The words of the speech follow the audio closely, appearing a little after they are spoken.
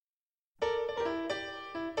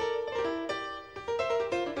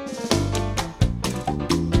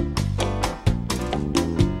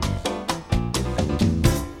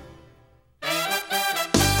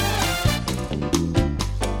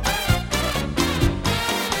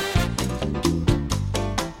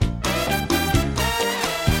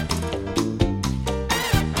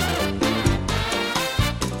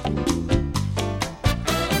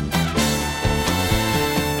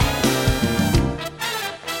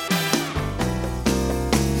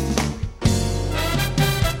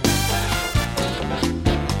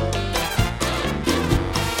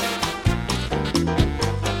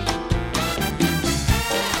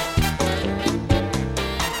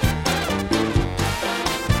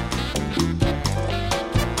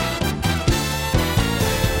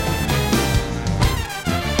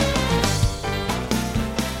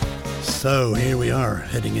So here we are,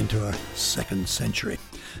 heading into our second century,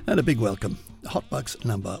 and a big welcome, Hotbox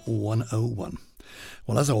number 101.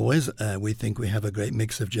 Well, as always, we think we have a great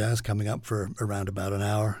mix of jazz coming up for around about an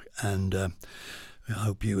hour, and I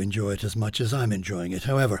hope you enjoy it as much as I'm enjoying it.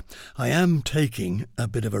 However, I am taking a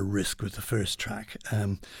bit of a risk with the first track,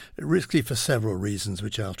 risky for several reasons,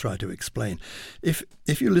 which I'll try to explain.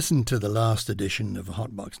 If you listen to the last edition of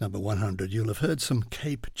Hotbox number 100, you'll have heard some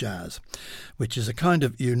Cape Jazz, which is a kind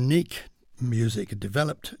of unique music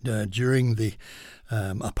developed during the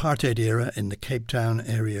apartheid era in the Cape Town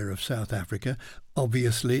area of South Africa,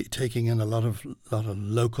 obviously taking in a lot of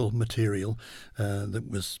local material that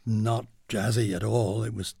was not jazzy at all.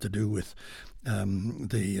 It was to do with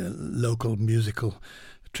the local musical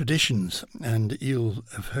traditions, and you'll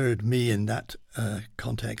have heard me in that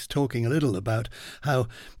context talking a little about how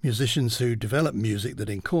musicians who develop music that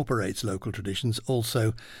incorporates local traditions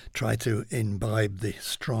also try to imbibe the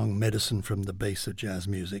strong medicine from the base of jazz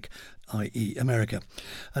music, i.e. America.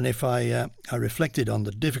 And if I reflected on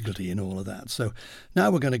the difficulty in all of that. So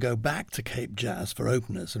now we're going to go back to Cape Jazz for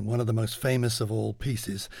openers, and one of the most famous of all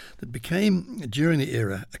pieces that became, during the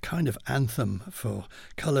era, a kind of anthem for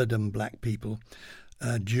coloured and black people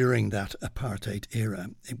during that apartheid era.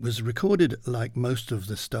 It was recorded, like most of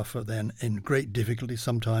the stuff then, in great difficulty.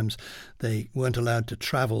 Sometimes they weren't allowed to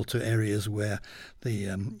travel to areas where the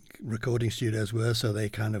recording studios were, so they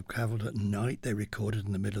kind of travelled at night. They recorded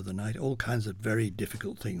in the middle of the night, all kinds of very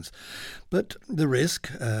difficult things. But the risk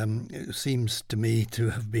it seems to me to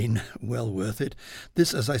have been well worth it.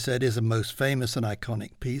 This, as I said, is a most famous and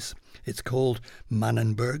iconic piece. It's called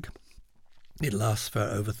Manenberg. It lasts for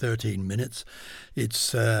over 13 minutes.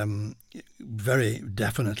 It's very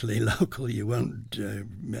definitely local. You won't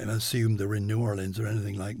assume they're in New Orleans or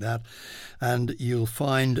anything like that. And you'll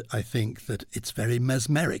find, I think, that it's very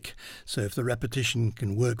mesmeric. So if the repetition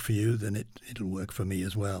can work for you, then it'll work for me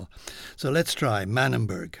as well. So let's try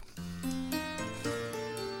Manenberg.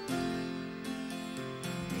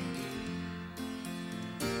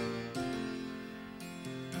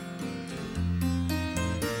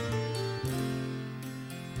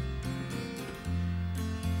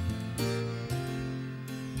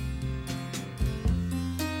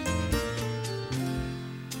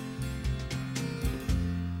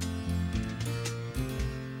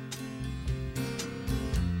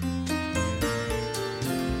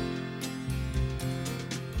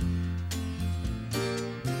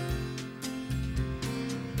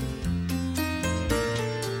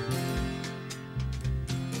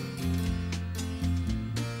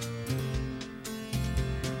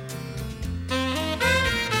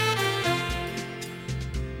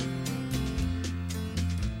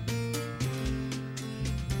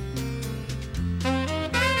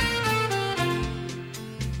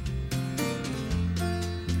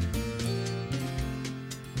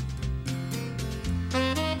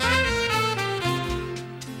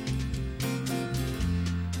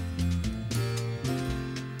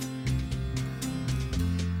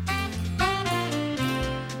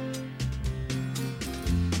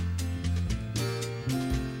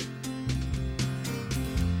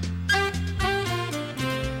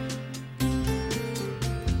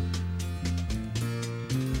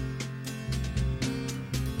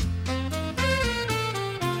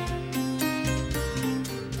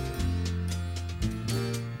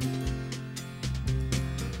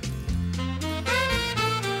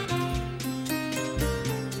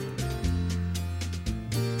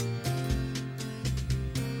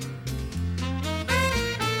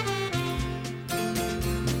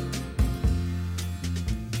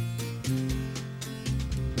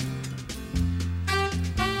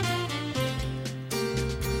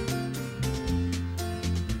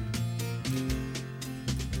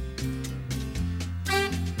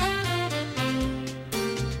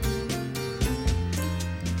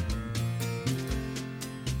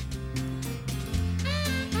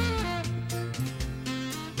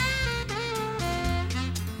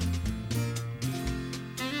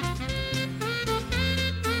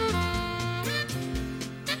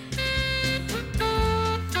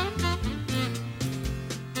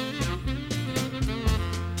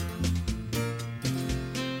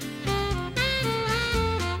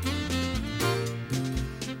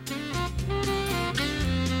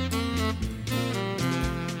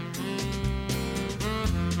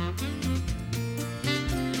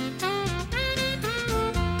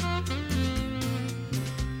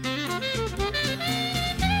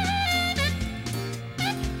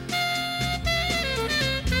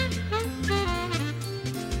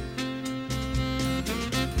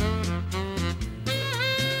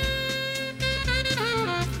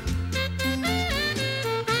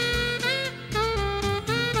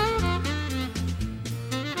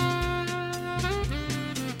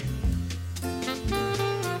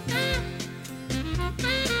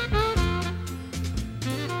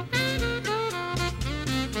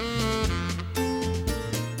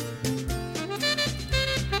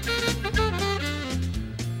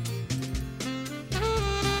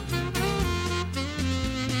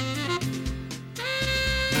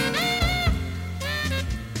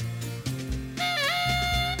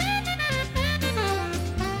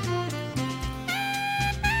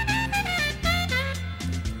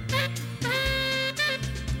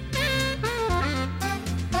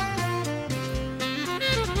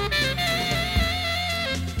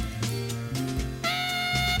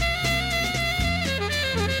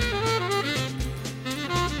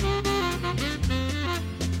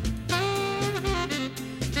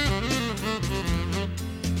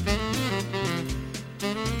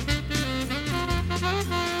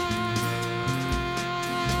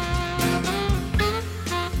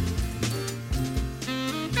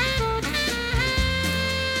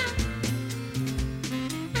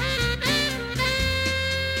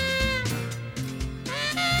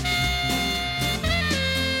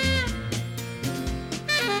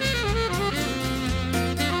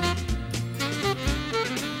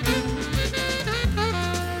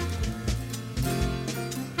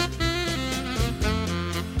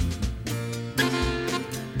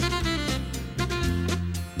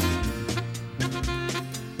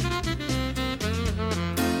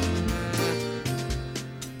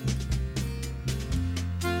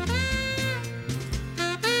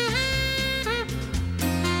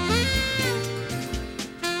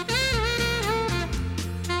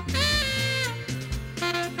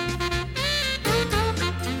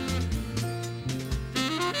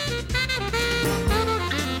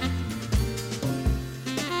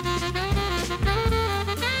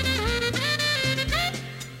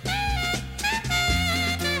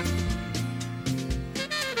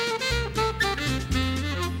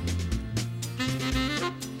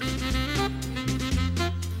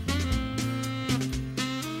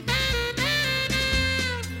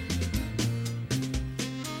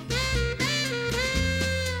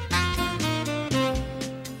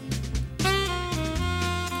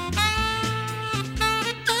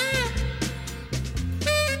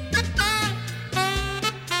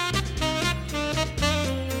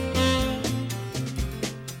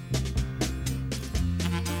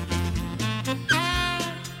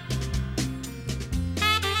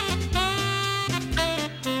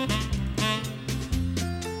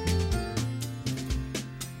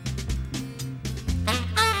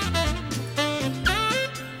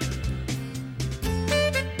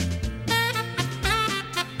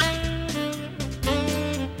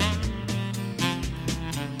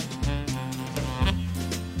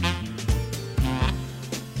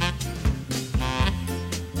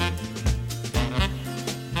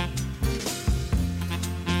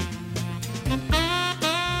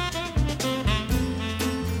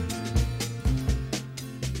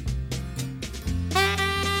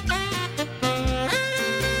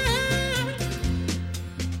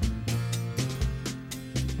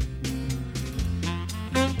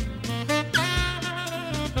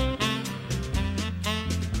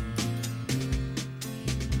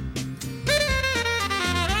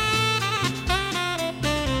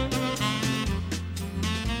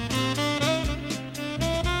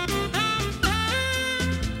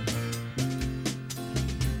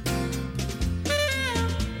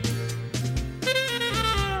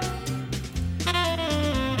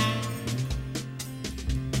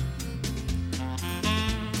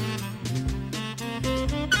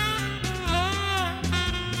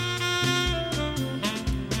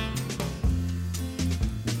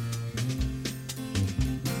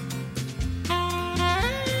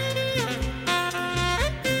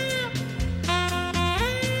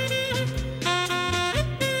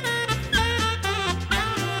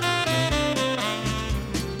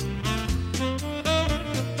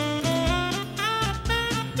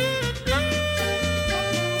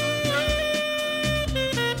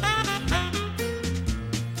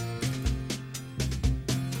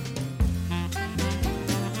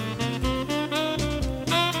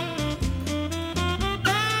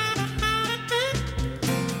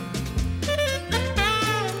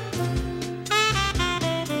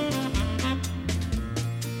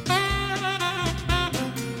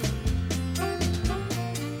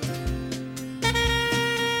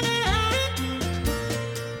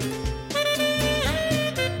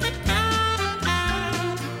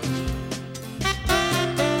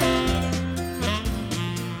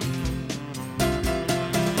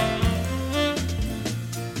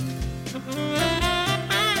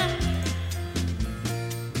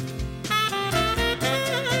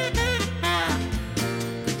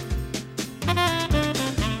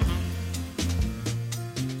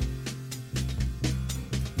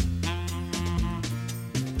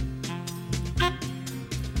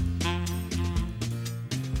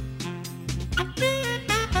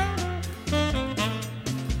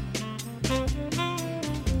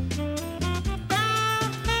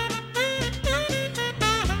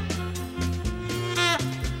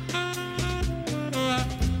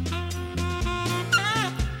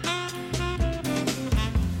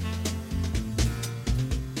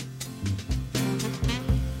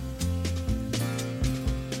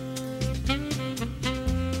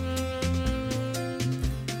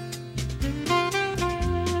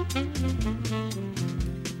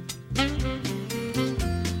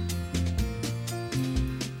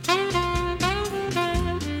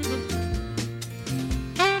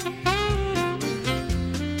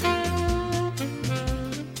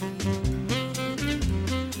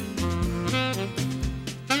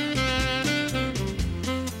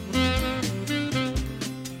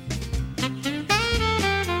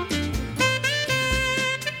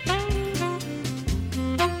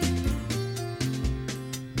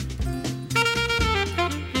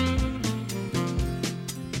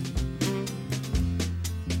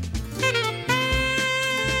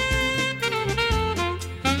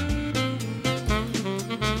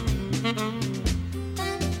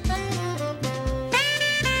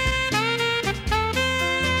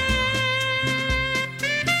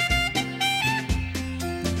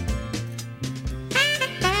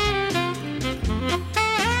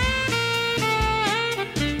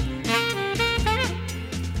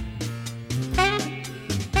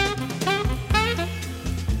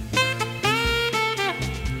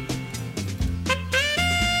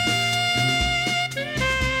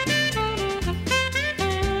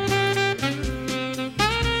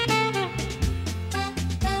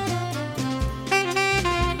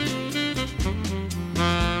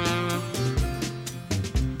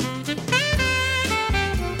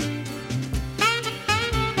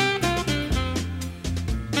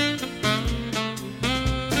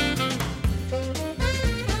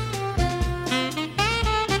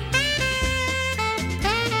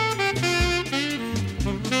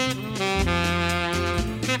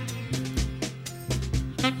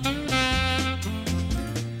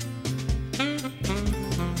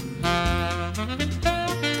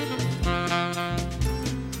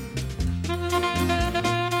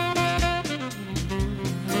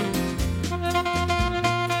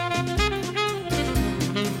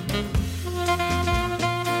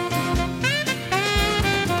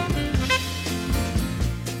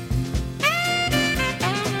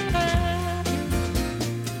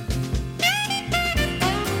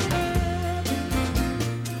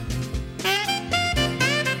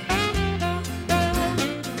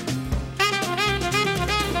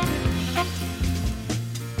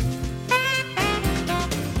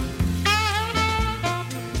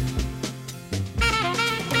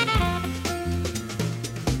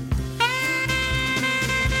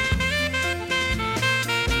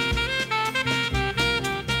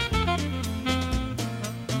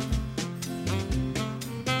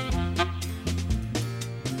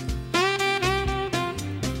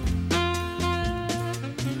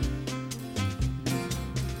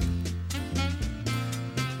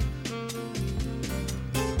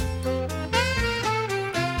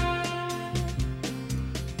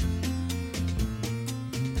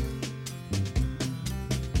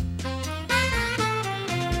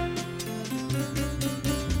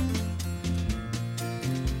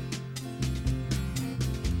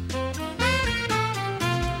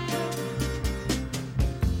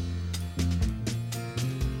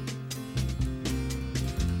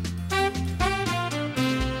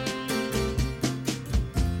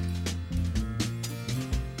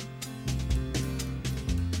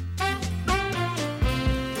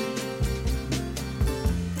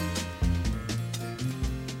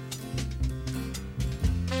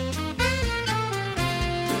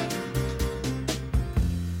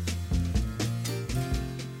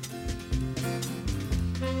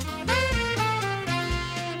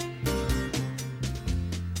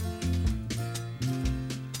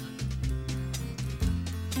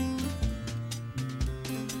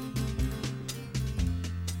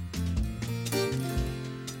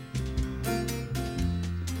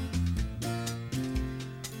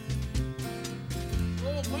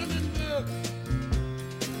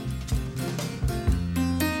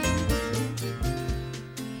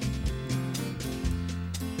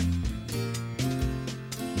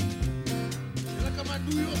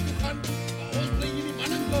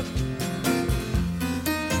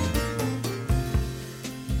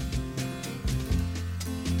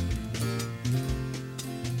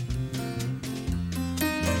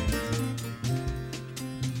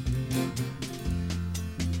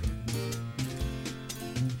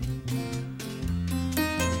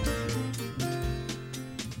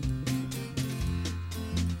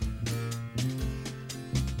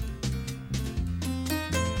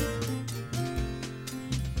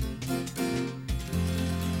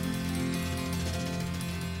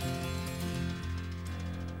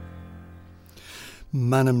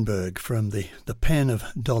 Mannenberg from the pen of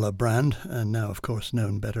Dollar Brand, and now of course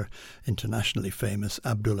known better, internationally famous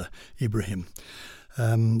Abdullah Ibrahim.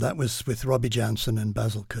 That was with Robbie Jansen and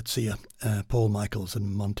Basil Coetzee, Paul Michaels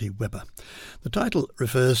and Monty Webber. The title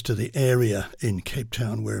refers to the area in Cape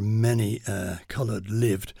Town where many coloured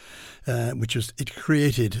lived, which was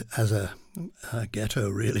created as a ghetto,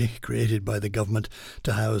 really, created by the government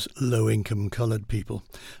to house low-income coloured people,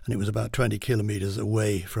 and it was about 20 kilometres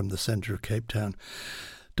away from the centre of Cape Town.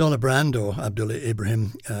 Dollar Brand, or Abdullah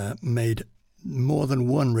Ibrahim, made more than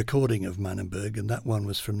one recording of Mannenberg, and that one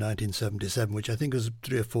was from 1977, which I think was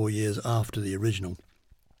 3 or 4 years after the original.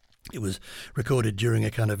 It was recorded during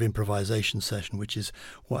a kind of improvisation session, which is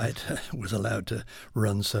why it was allowed to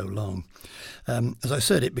run so long. As I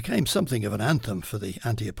said, it became something of an anthem for the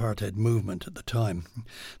anti-apartheid movement at the time.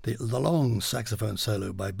 The long saxophone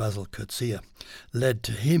solo by Basil Coetzee led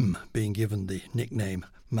to him being given the nickname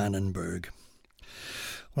Mannenberg.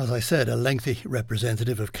 Well, as I said, a lengthy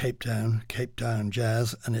representative of Cape Town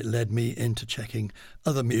jazz, and it led me into checking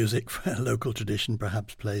other music where local tradition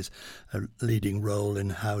perhaps plays a leading role in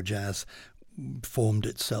how jazz formed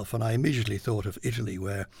itself. And I immediately thought of Italy,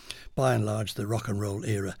 where by and large the rock and roll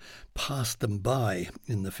era passed them by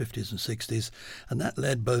in the 50s and 60s, and that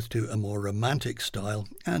led both to a more romantic style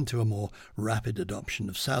and to a more rapid adoption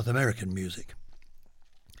of South American music.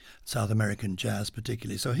 South American jazz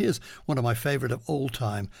particularly. So here's one of my favourite of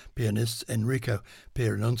all-time pianists, Enrico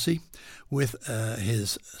Pieranunzi, with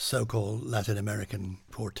his so-called Latin American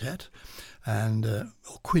quartet, or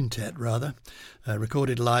quintet rather,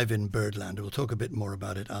 recorded live in Birdland. We'll talk a bit more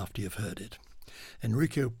about it after you've heard it.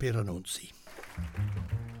 Enrico Pieranunzi.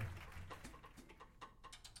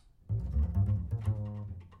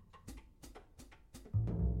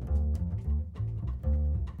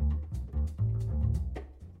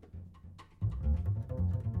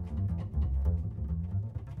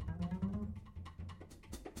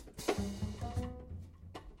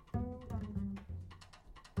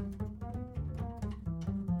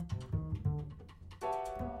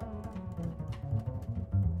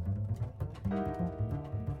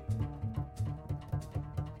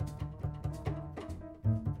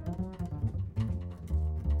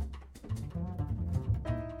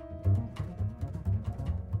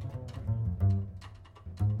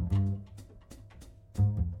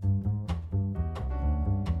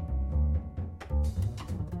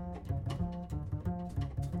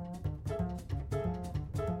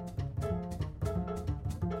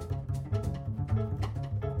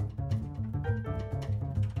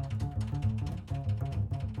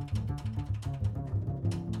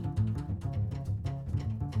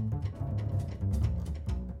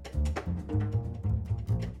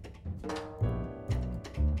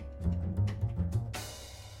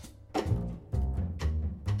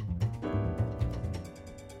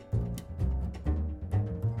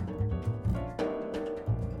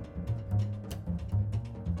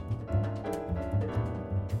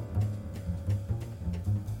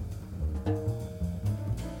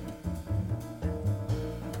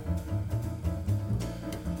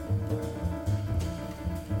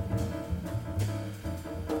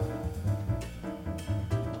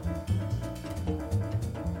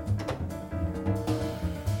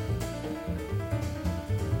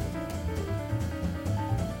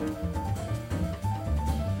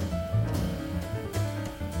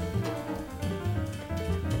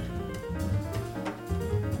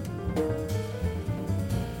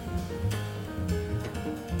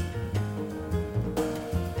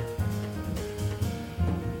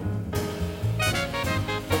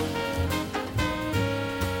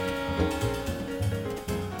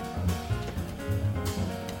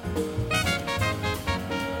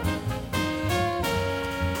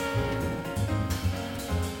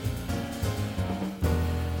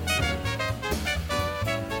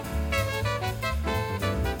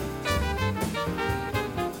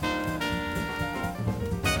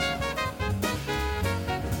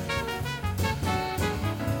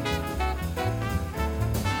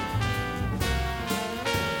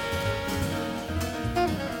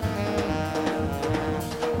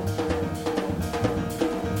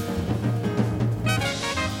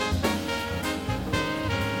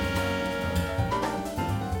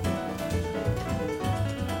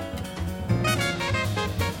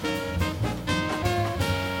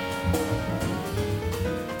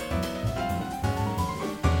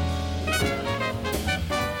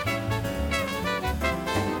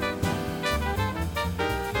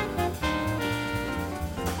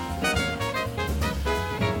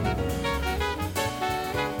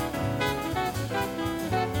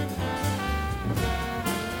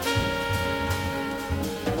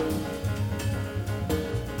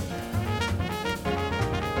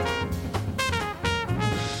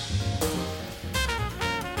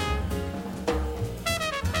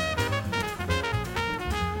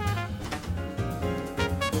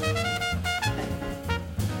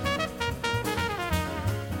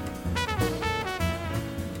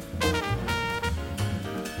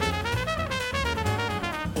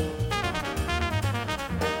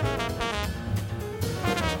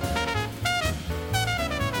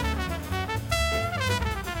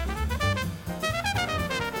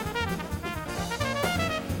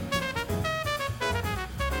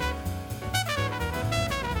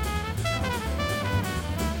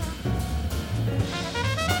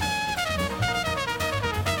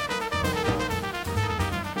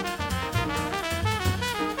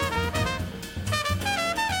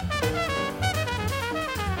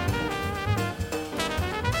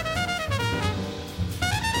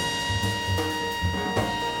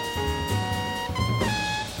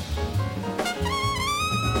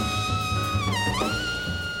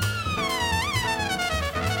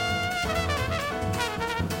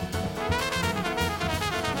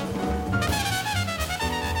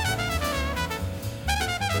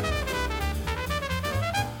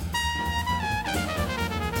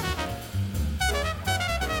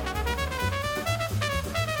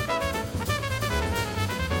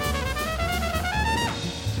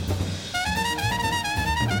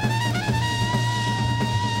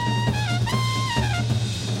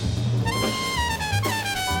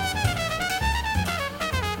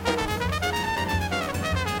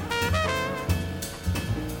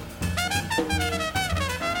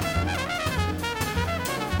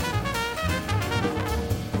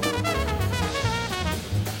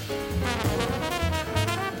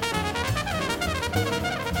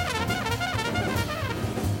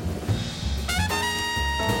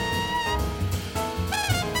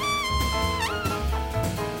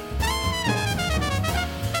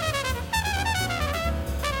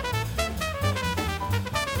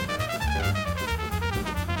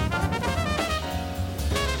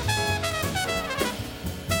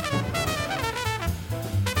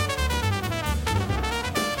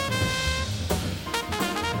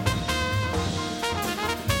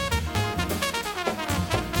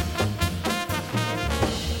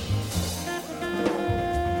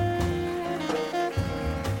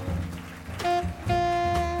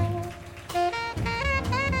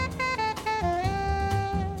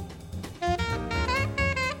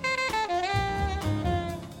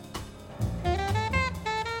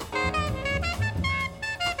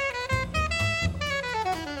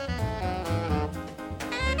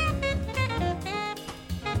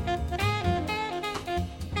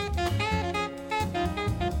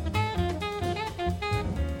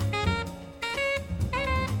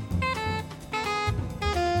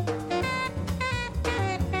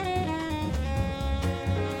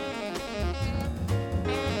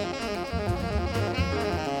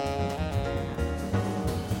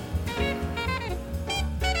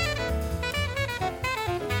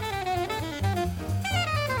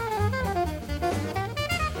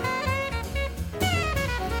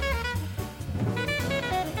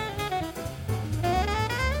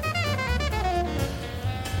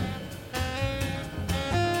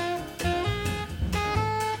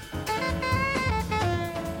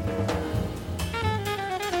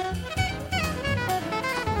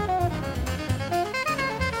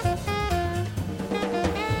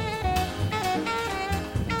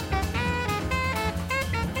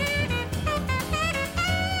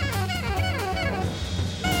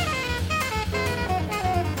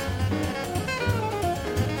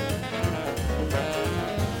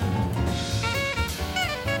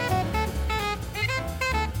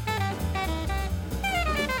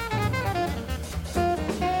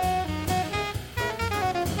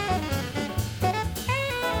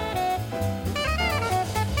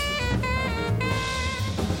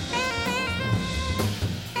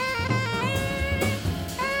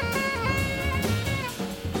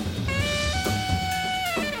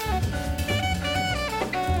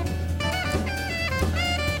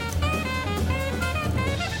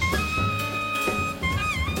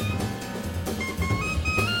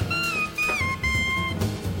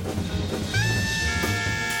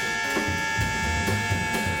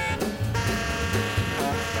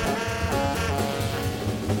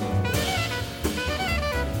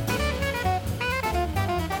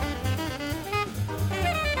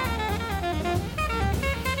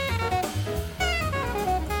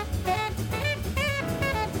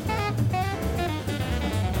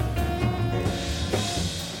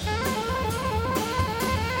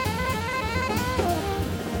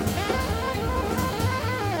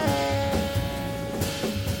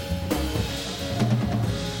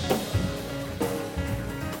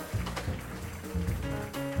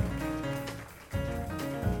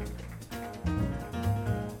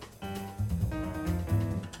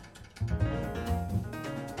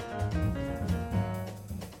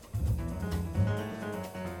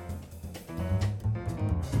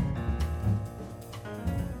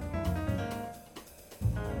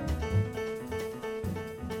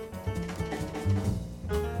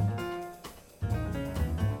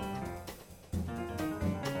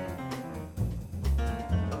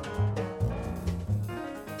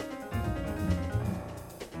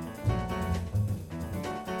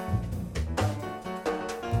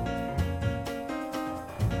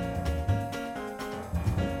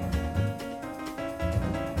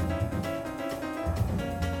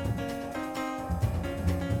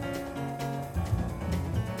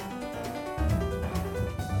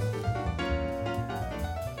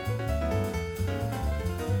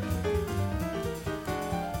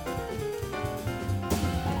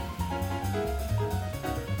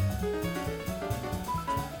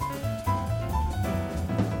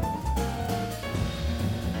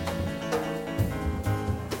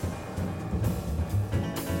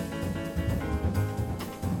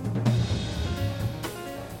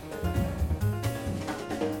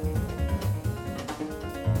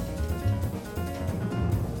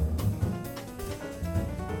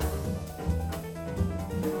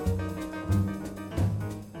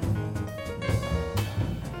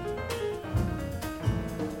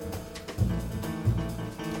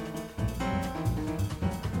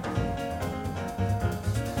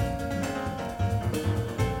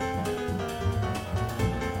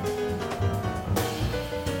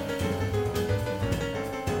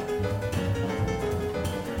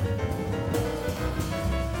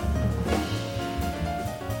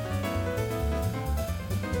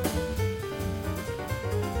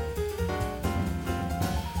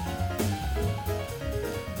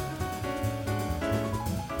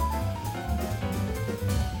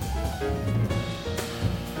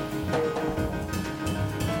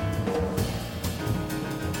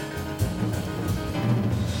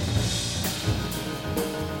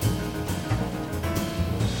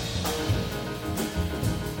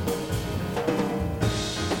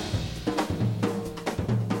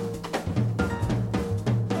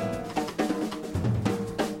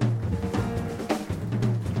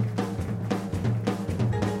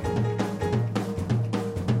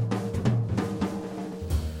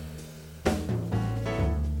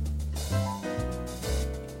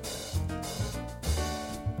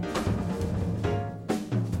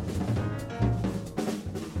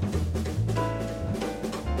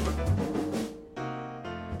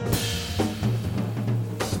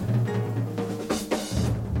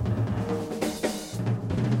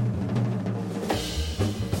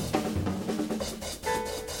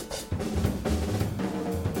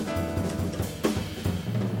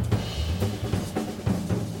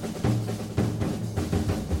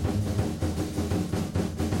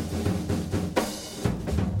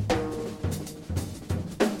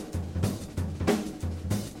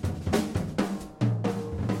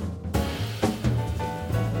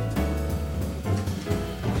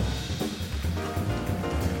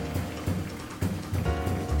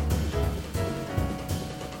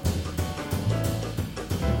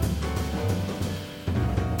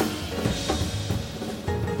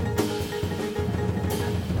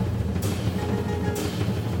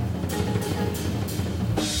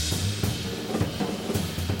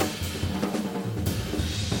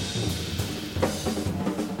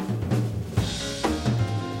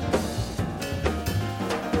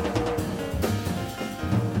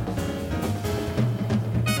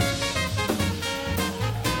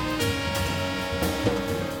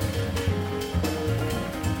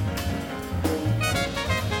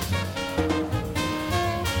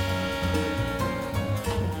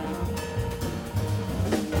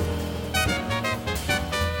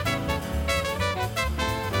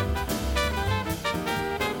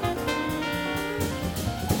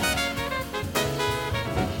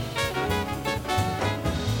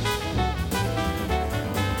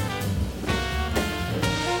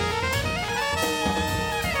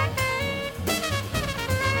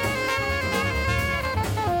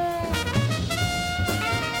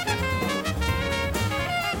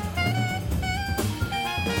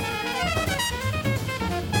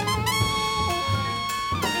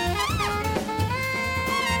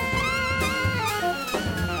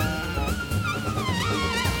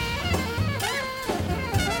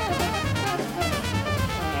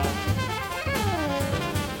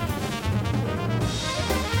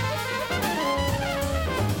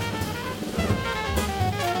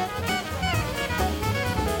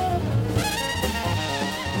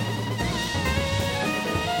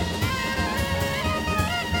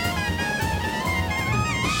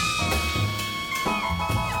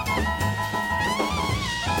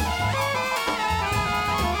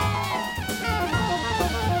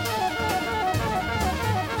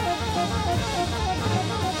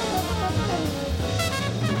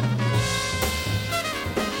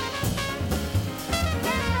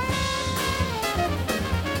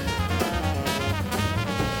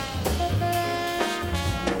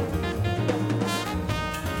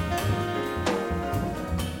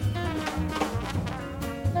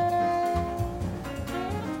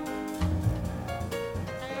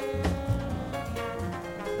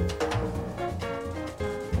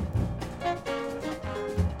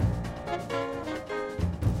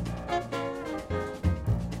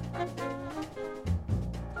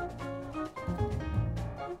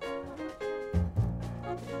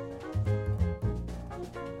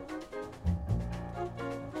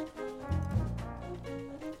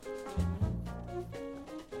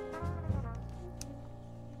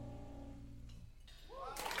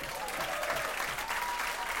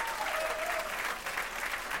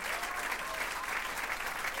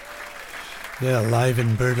 Yeah, live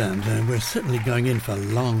in Birdland. We're certainly going in for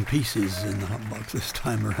long pieces in the hot box this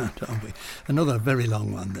time around, aren't we? Another very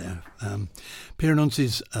long one there. Pierre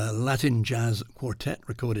Nunci's Latin Jazz Quartet,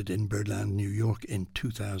 recorded in Birdland, New York in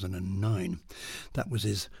 2009. That was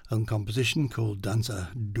his own composition called Danza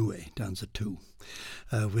Due, Danza 2.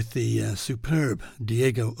 With the superb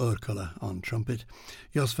Diego Urcola on trumpet,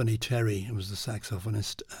 Josvani Terry was the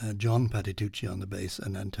saxophonist, John Patitucci on the bass,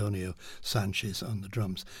 and Antonio Sanchez on the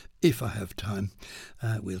drums. If I have time,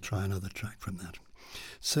 we'll try another track from that.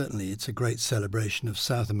 Certainly, it's a great celebration of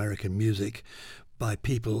South American music by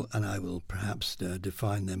people, and I will perhaps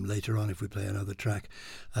define them later on if we play another track,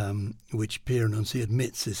 which Pierre Nunzi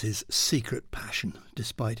admits is his secret passion,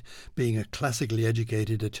 despite being a classically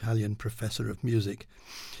educated Italian professor of music.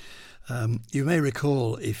 You may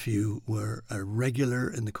recall, if you were a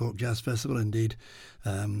regular in the Cork Jazz Festival, indeed,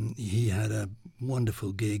 he had a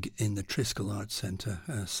wonderful gig in the Triskel Arts Centre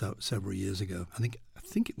several years ago. I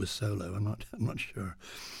think it was solo. I'm not sure.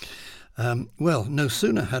 Well, no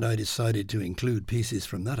sooner had I decided to include pieces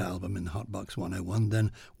from that album in Hotbox 101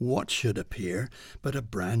 than what should appear but a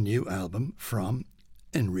brand new album from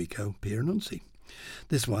Enrico Pierre-Nunzi.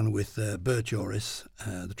 This one with Bert Joris,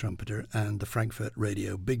 the trumpeter, and the Frankfurt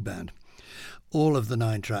Radio Big Band. All of the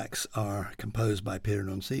 9 tracks are composed by Pierre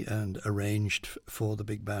Nunzi and arranged for the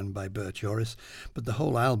big band by Bert Joris, but the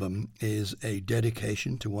whole album is a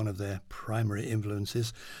dedication to one of their primary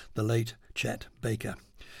influences, the late Chet Baker.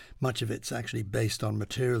 Much of it's actually based on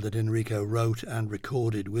material that Enrico wrote and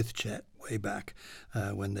recorded with Chet way back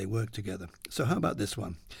when they worked together. So how about this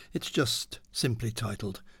one? It's just simply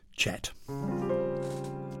titled Chet.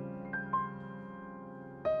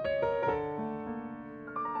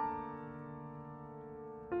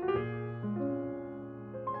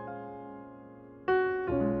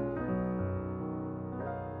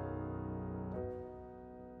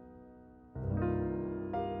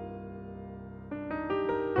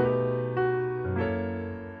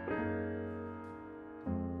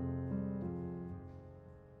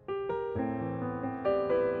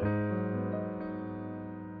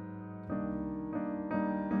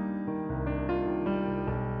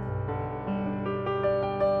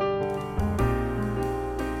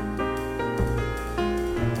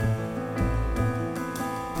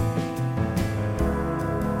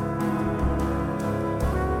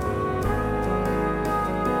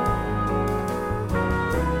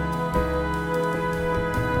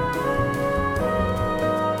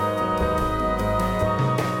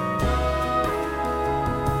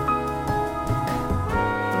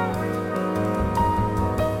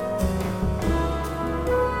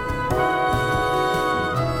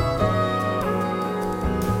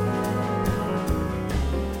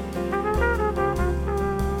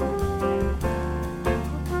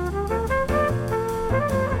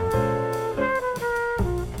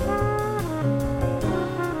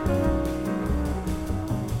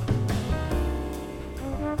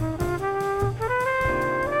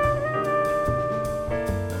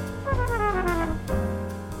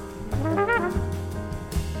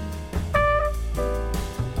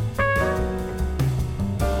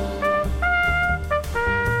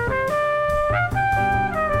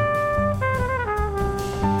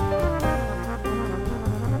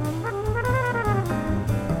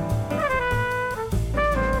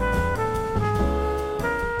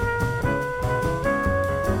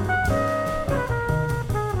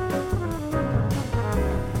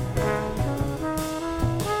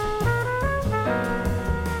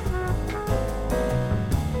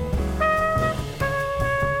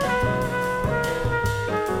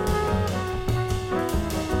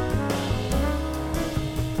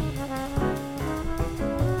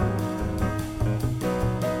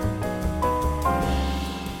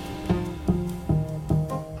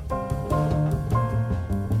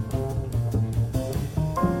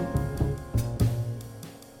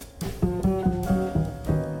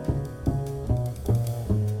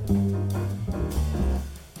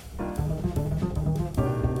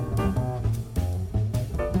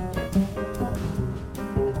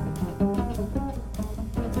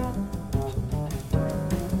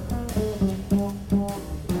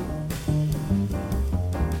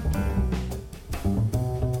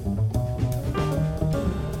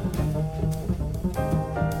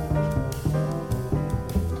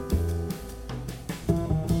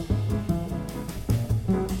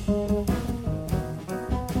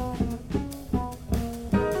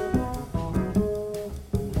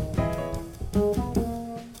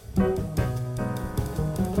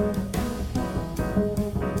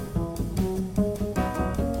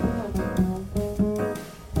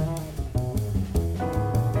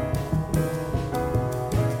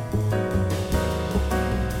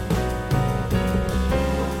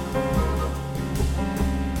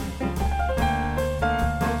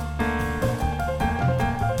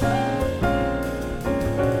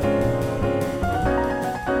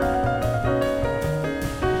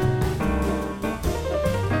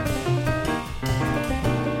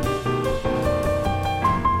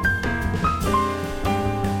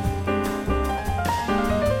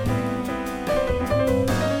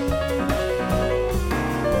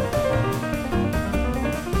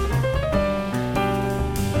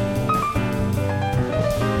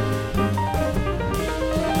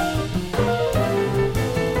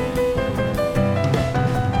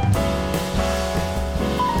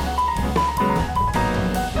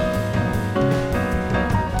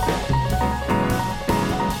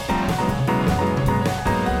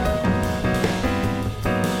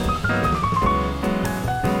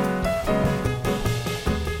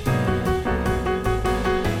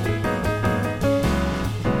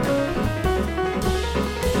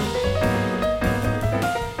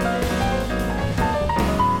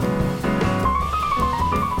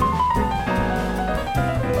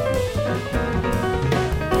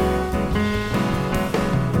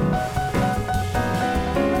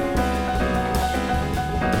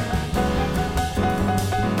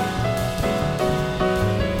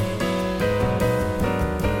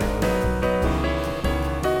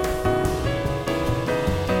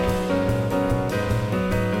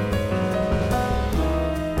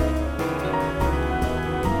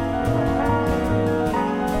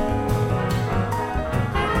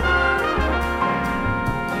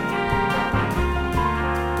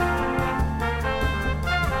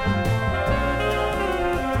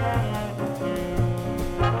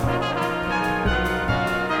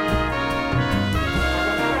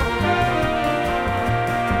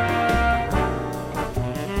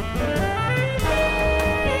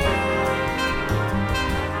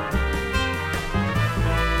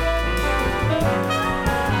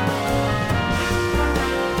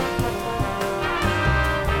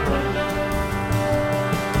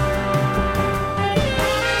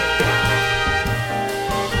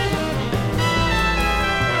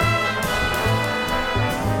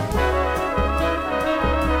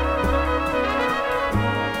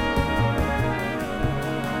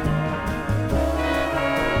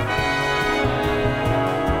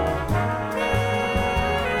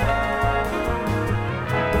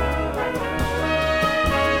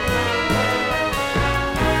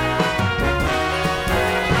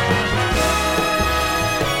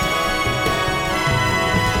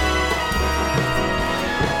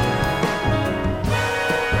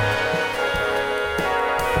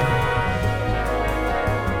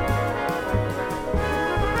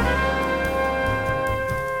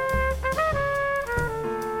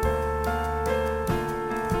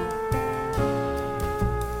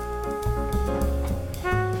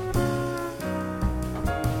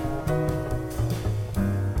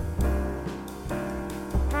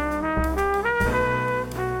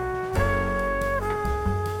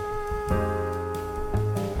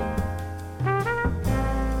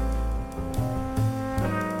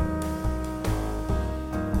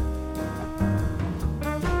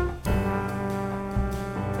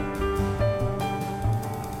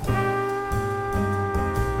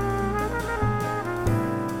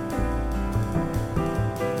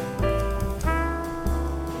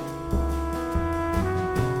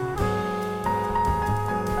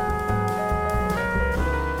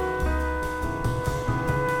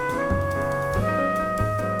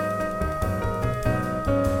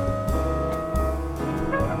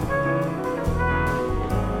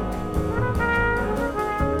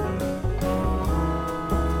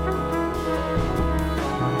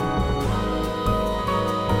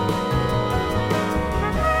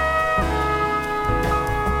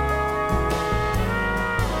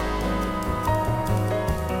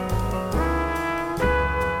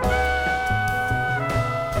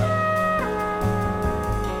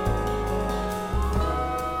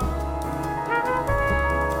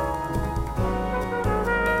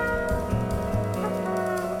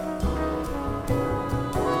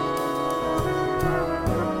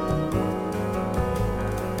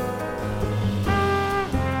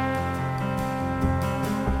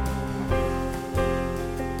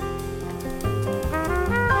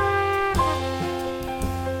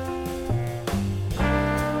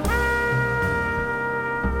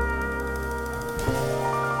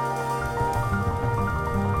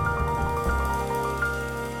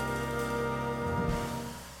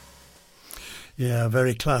 Yeah,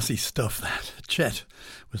 very classy stuff that. Chet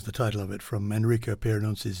was the title of it, from Enrico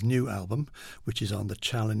Pieranunzi's new album, which is on the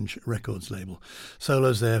Challenge Records label.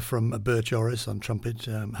 Solos there from Bert Joris on trumpet.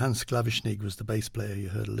 Hans Klavischnig was the bass player. You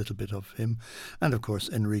heard a little bit of him. And of course,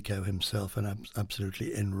 Enrico himself, an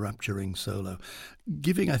absolutely enrapturing solo.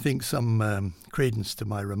 Giving, I think, some credence to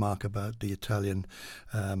my remark about the Italian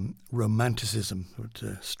romanticism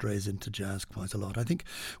that strays into jazz quite a lot. I think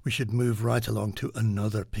we should move right along to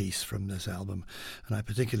another piece from this album. And I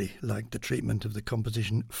particularly like the treatment of the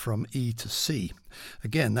composition From E to C.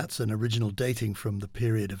 Again, that's an original dating from the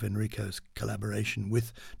period of Enrico's collaboration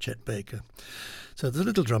with Chet Baker. So there's a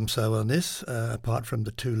little drum solo on this, apart from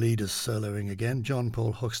the two leaders soloing again. John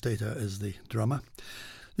Paul Hochstetter is the drummer.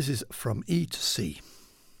 This is From E to C.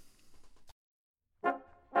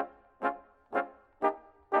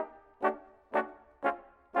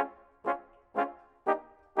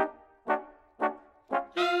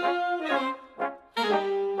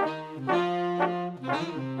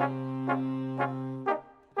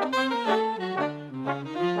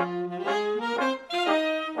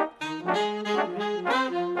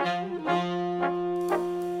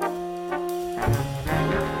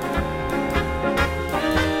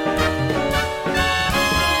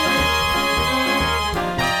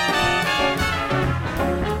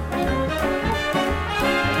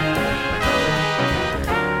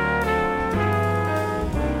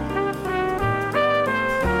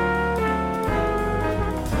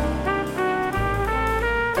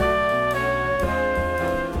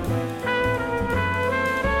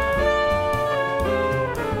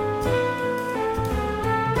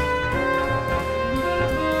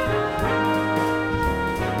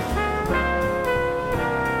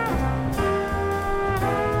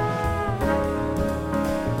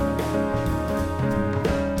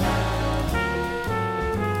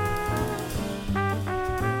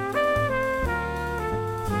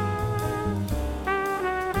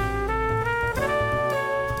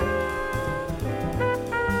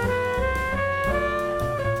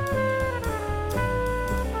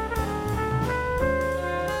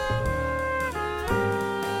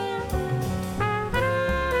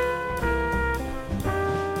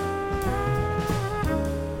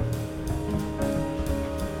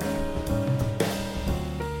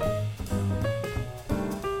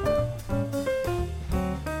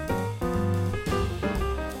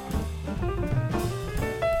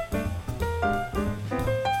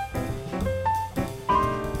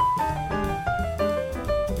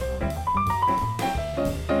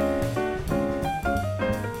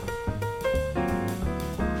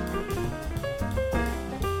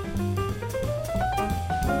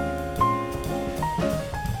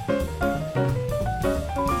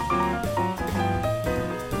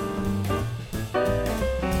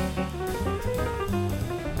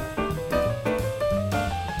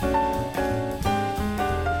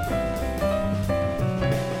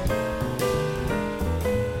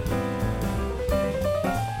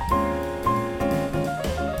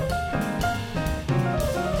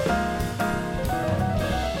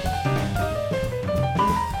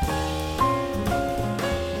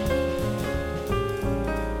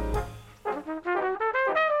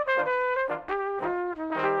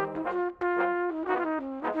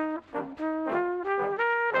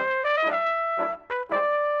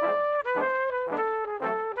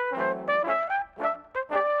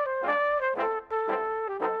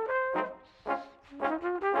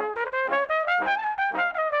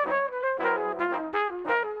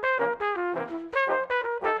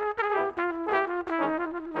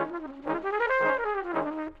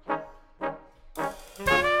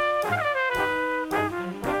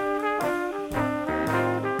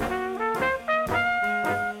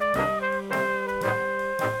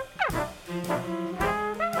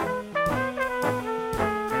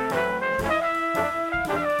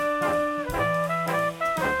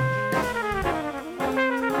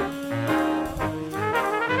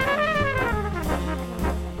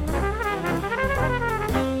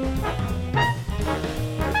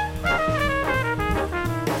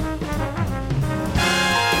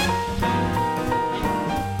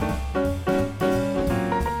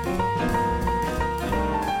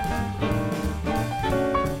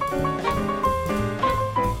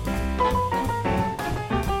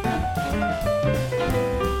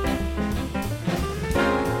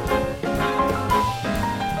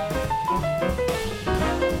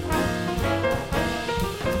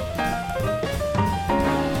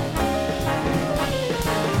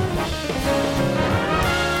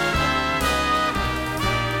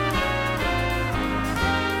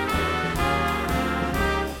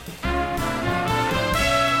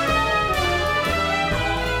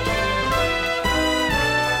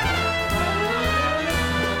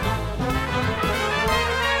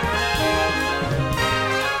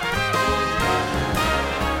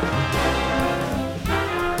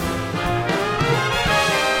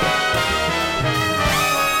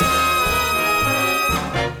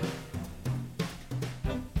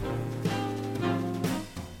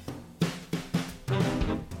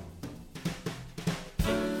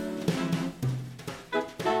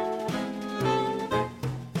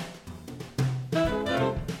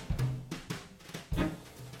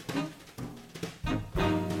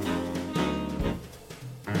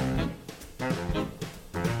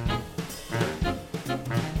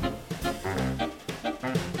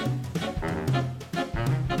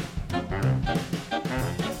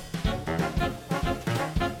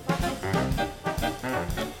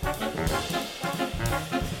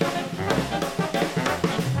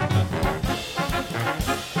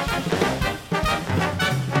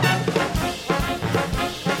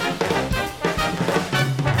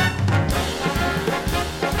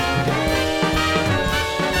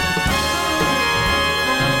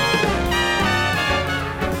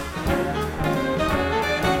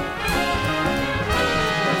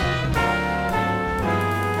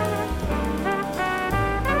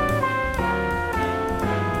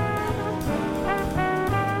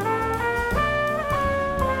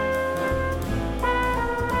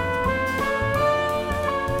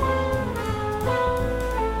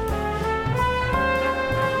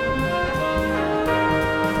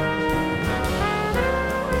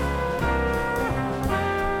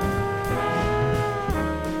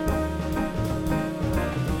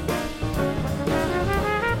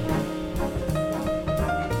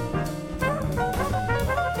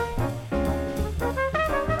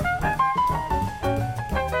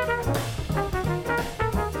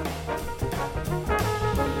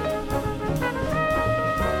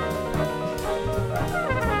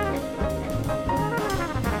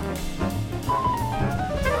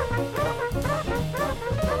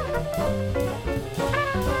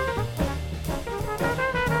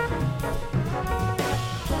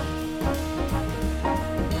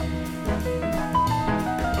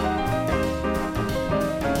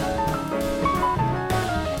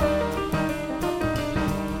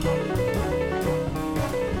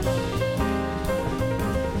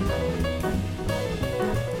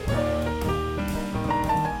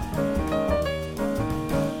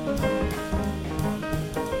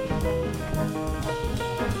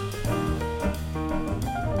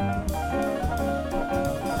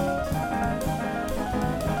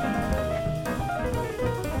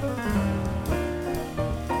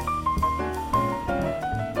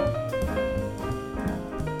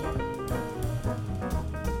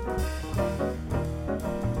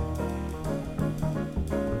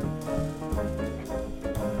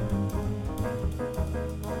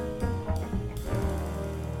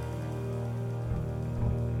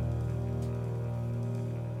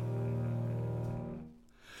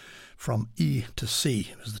 From E to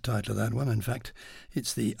C was the title of that one. In fact,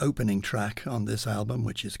 it's the opening track on this album,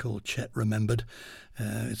 which is called Chet Remembered.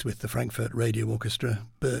 It's with the Frankfurt Radio Orchestra,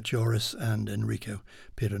 Bert Joris and Enrico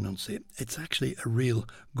Pieranunzi. It's actually a real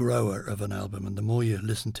grower of an album, and the more you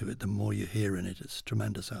listen to it, the more you hear in it. It's a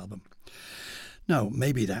tremendous album. Now,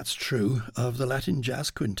 maybe that's true of the Latin Jazz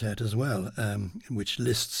Quintet as well, which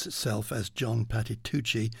lists itself as John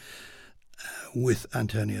Patitucci, with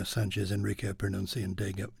Antonio Sanchez, Enrico Pieranunzi and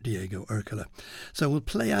Diego Urquiola. So we'll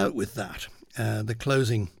play out with that, the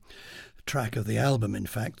closing track of the album, in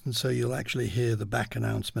fact, and so you'll actually hear the back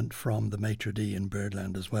announcement from the maitre d' in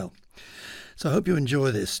Birdland as well. So I hope you enjoy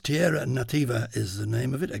this. Tierra Nativa is the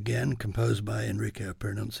name of it, again composed by Enrico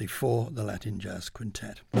Pieranunzi for the Latin Jazz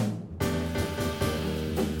Quintet.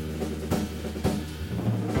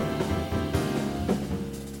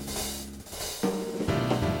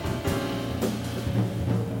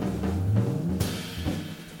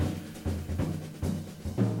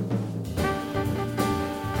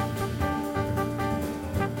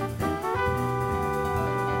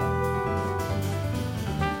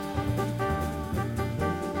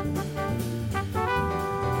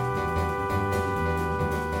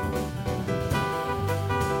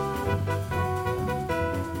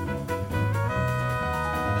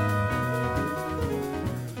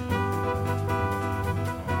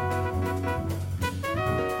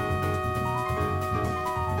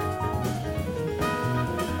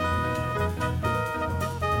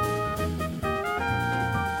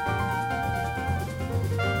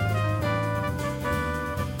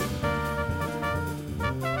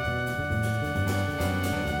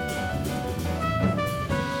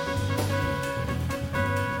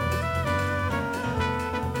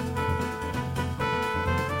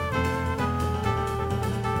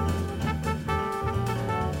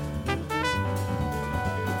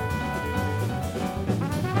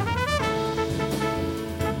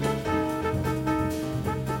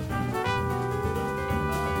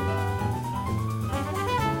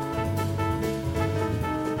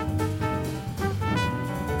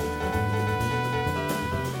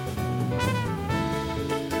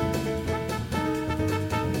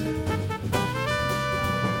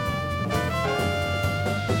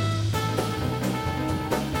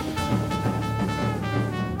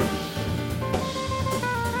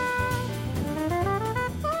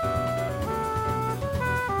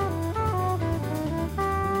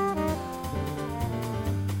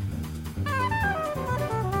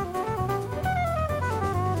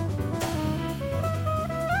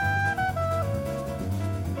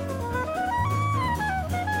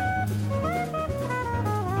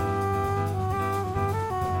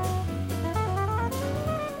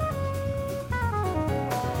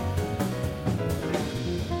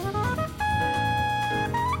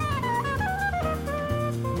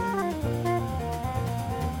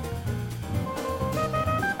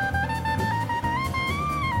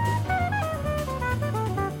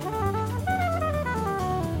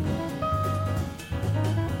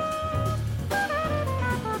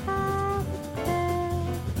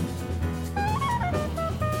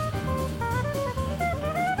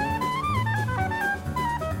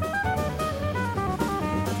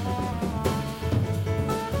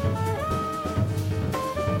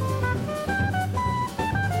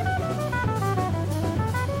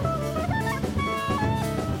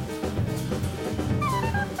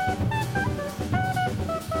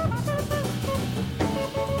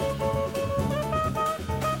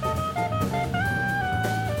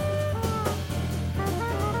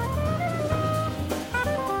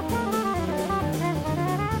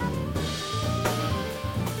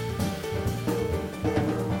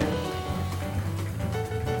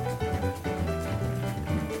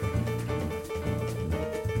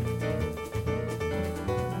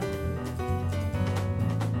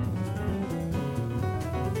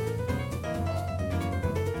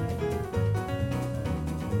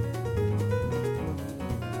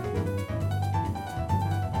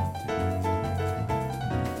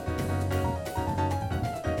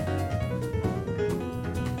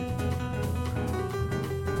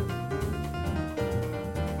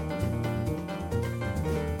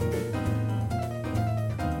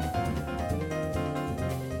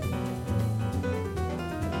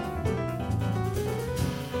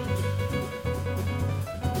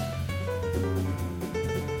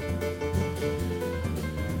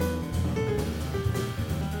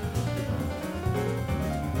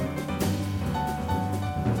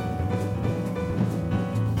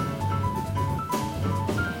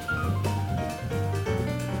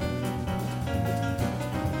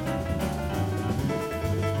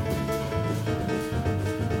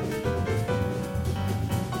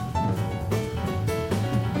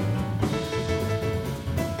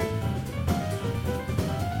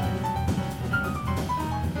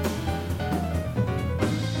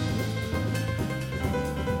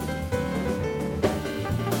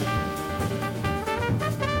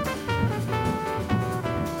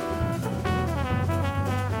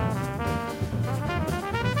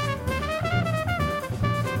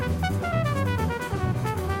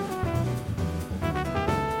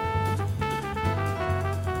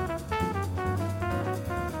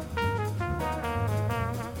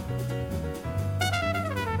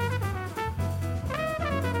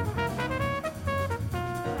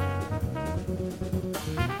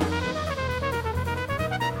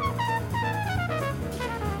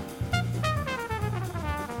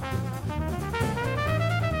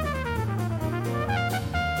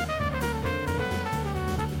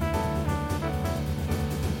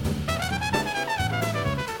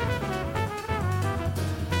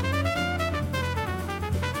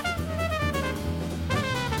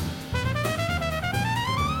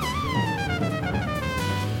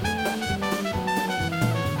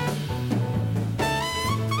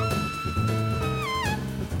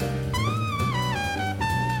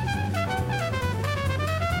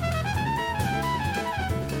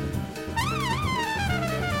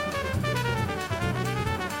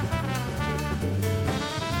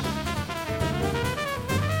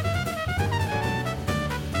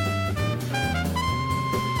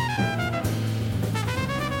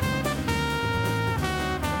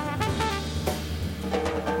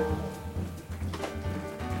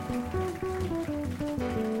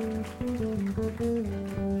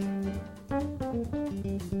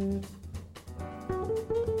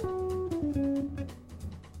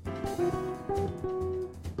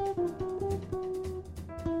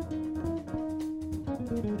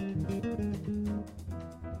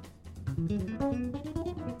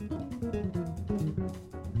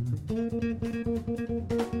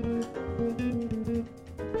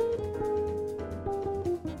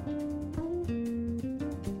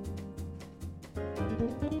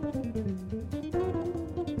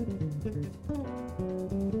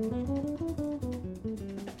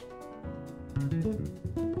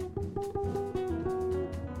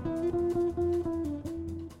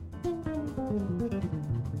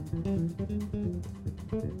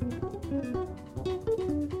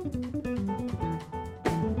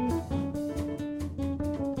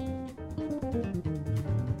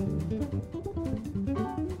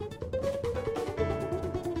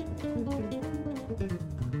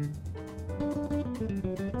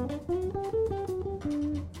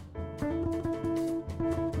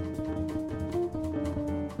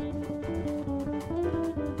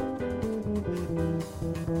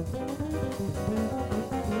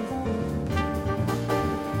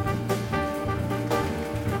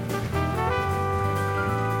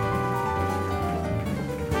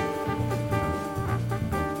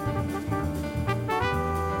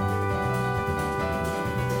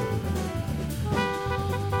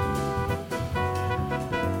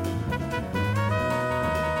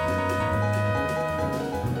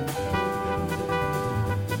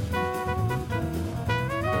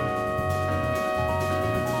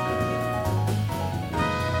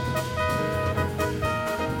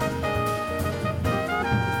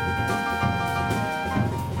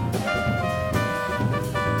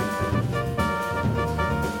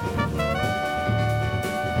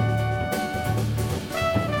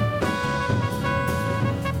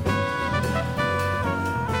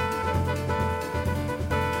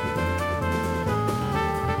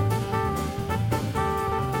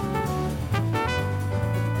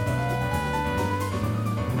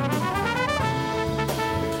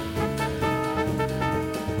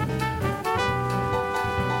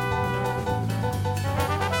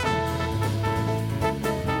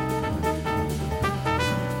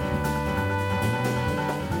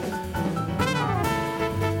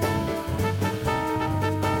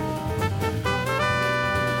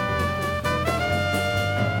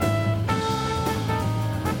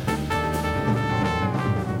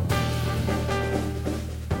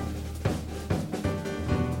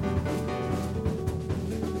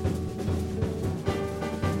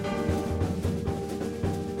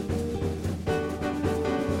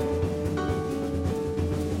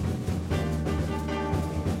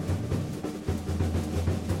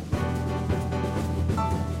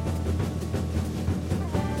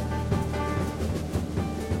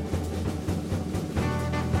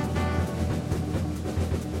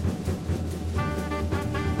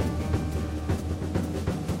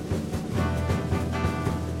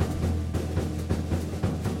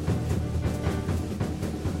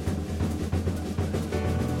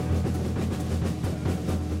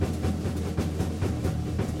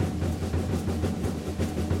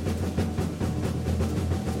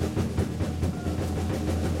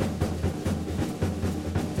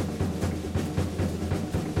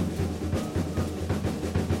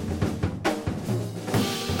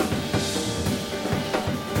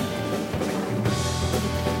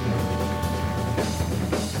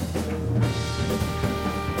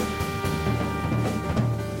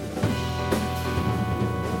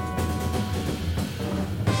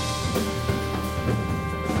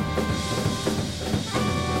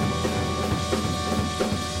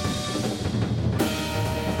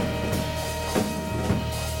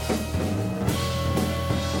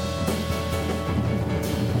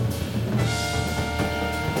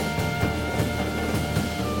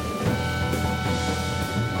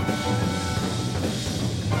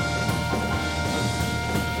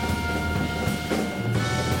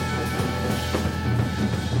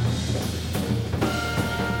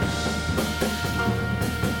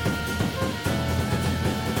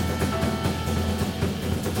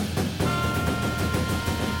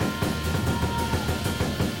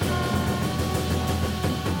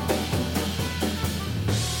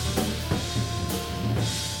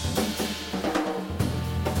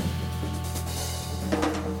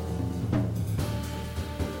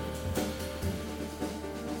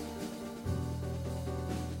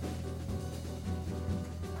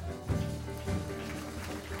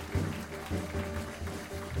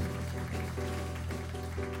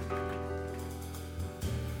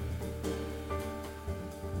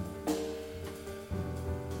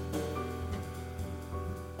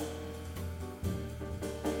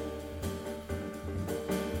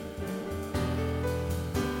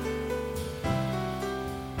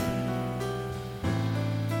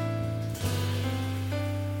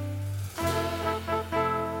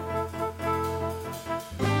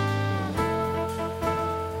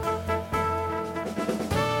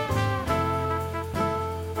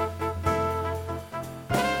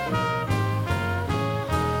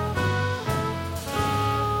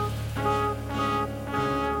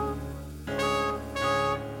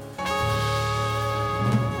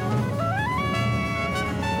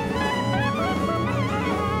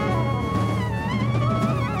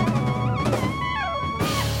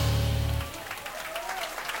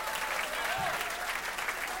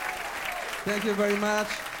 Thank you very much.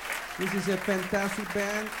 This is a fantastic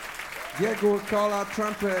band. Diego Urcola,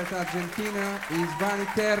 trumpet, Argentina. Isvani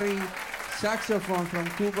Terry, saxophone from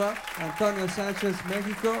Cuba. Antonio Sanchez,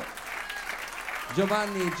 Mexico.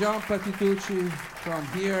 John Patitucci from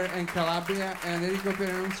here in Calabria. And Enrico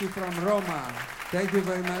Pieranunzi from Roma. Thank you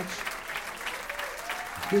very much.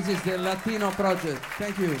 This is the Latino project.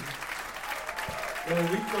 Thank you.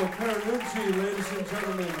 Enrico Perenuzzi, ladies and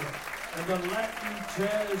gentlemen, and the Latin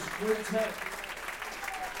Jazz Quintet.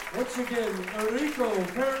 Once again, Enrico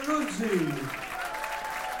Perenuzzi.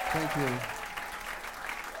 Thank you.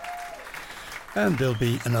 And there'll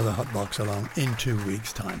be another Hot Box along in 2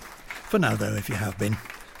 weeks' time. For now, though, if you have been,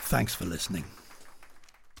 thanks for listening.